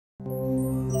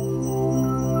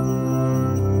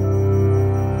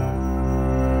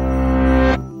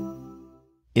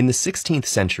In the 16th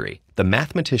century, the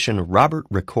mathematician Robert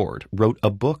Ricord wrote a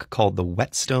book called The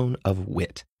Whetstone of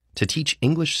Wit to teach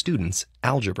English students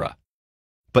algebra.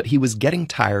 But he was getting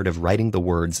tired of writing the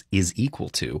words is equal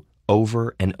to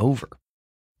over and over.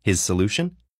 His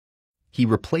solution? He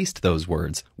replaced those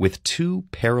words with two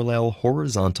parallel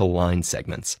horizontal line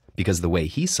segments because the way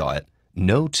he saw it,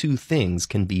 no two things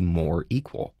can be more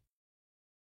equal.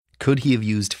 Could he have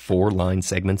used 4 line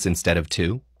segments instead of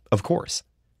 2? Of course.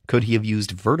 Could he have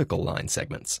used vertical line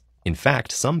segments? In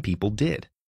fact, some people did.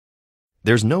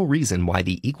 There's no reason why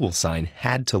the equal sign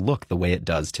had to look the way it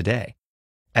does today.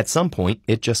 At some point,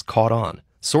 it just caught on,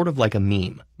 sort of like a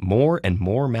meme. More and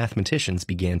more mathematicians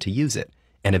began to use it,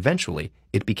 and eventually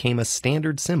it became a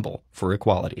standard symbol for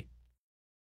equality.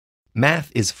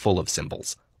 Math is full of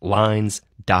symbols: lines,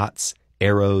 dots,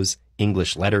 arrows,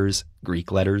 English letters,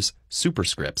 Greek letters,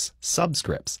 superscripts,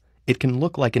 subscripts. It can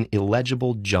look like an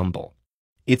illegible jumble.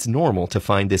 It's normal to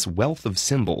find this wealth of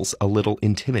symbols a little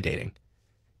intimidating,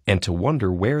 and to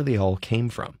wonder where they all came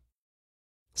from.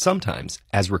 Sometimes,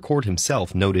 as Ricord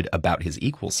himself noted about his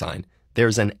equal sign,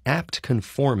 there's an apt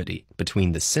conformity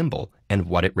between the symbol and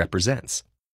what it represents.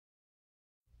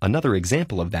 Another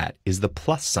example of that is the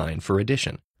plus sign for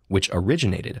addition, which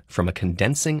originated from a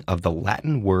condensing of the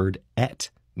Latin word et,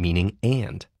 meaning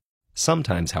and.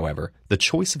 Sometimes, however, the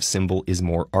choice of symbol is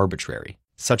more arbitrary,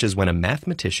 such as when a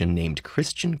mathematician named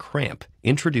Christian Kramp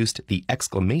introduced the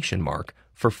exclamation mark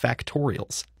for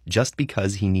factorials just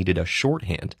because he needed a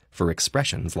shorthand for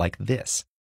expressions like this.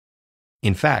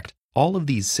 In fact, all of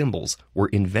these symbols were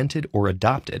invented or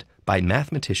adopted by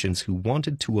mathematicians who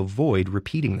wanted to avoid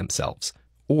repeating themselves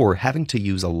or having to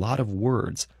use a lot of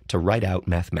words to write out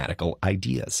mathematical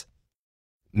ideas.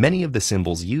 Many of the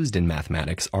symbols used in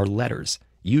mathematics are letters,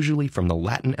 usually from the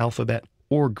Latin alphabet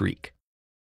or Greek.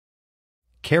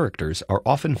 Characters are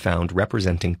often found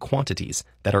representing quantities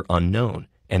that are unknown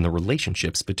and the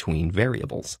relationships between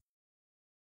variables.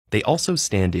 They also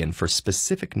stand in for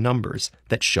specific numbers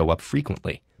that show up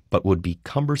frequently, but would be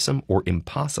cumbersome or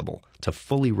impossible to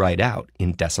fully write out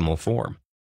in decimal form.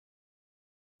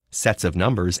 Sets of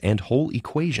numbers and whole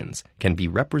equations can be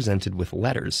represented with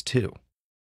letters too.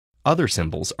 Other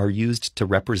symbols are used to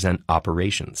represent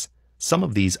operations. Some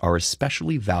of these are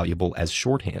especially valuable as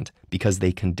shorthand because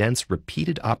they condense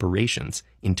repeated operations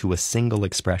into a single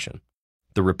expression.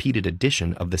 The repeated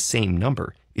addition of the same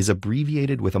number is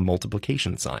abbreviated with a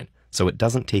multiplication sign, so it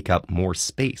doesn't take up more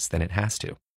space than it has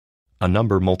to. A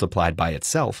number multiplied by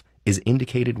itself is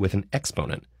indicated with an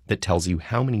exponent that tells you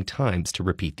how many times to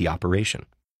repeat the operation.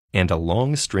 And a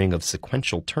long string of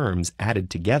sequential terms added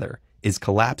together is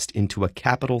collapsed into a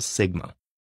capital sigma.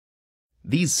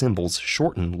 These symbols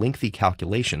shorten lengthy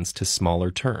calculations to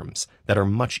smaller terms that are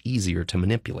much easier to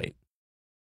manipulate.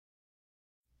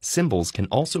 Symbols can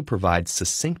also provide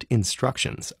succinct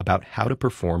instructions about how to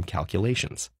perform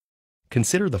calculations.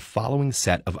 Consider the following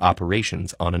set of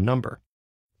operations on a number.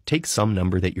 Take some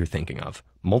number that you're thinking of,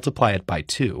 multiply it by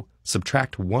 2,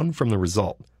 subtract 1 from the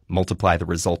result, multiply the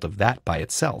result of that by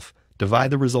itself, divide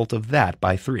the result of that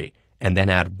by 3, and then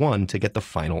add 1 to get the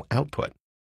final output.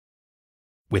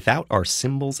 Without our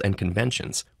symbols and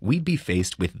conventions, we'd be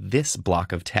faced with this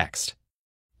block of text.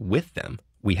 With them,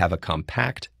 we have a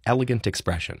compact, elegant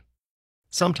expression.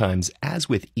 Sometimes, as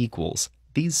with equals,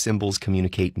 these symbols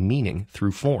communicate meaning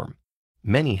through form.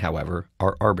 Many, however,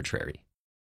 are arbitrary.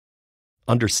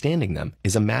 Understanding them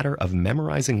is a matter of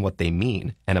memorizing what they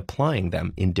mean and applying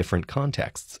them in different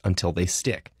contexts until they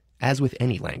stick, as with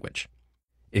any language.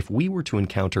 If we were to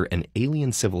encounter an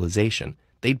alien civilization,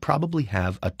 they'd probably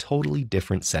have a totally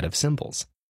different set of symbols.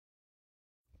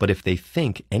 But if they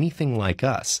think anything like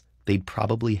us, they'd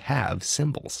probably have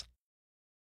symbols.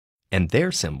 And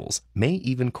their symbols may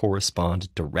even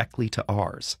correspond directly to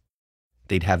ours.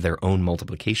 They'd have their own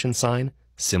multiplication sign,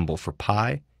 symbol for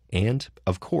pi, and,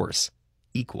 of course,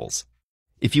 equals.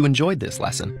 If you enjoyed this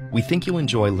lesson, we think you'll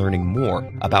enjoy learning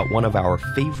more about one of our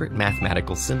favorite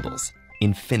mathematical symbols,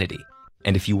 infinity.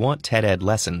 And if you want TED Ed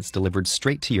lessons delivered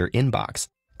straight to your inbox,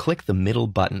 click the middle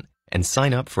button and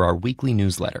sign up for our weekly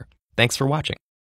newsletter. Thanks for watching.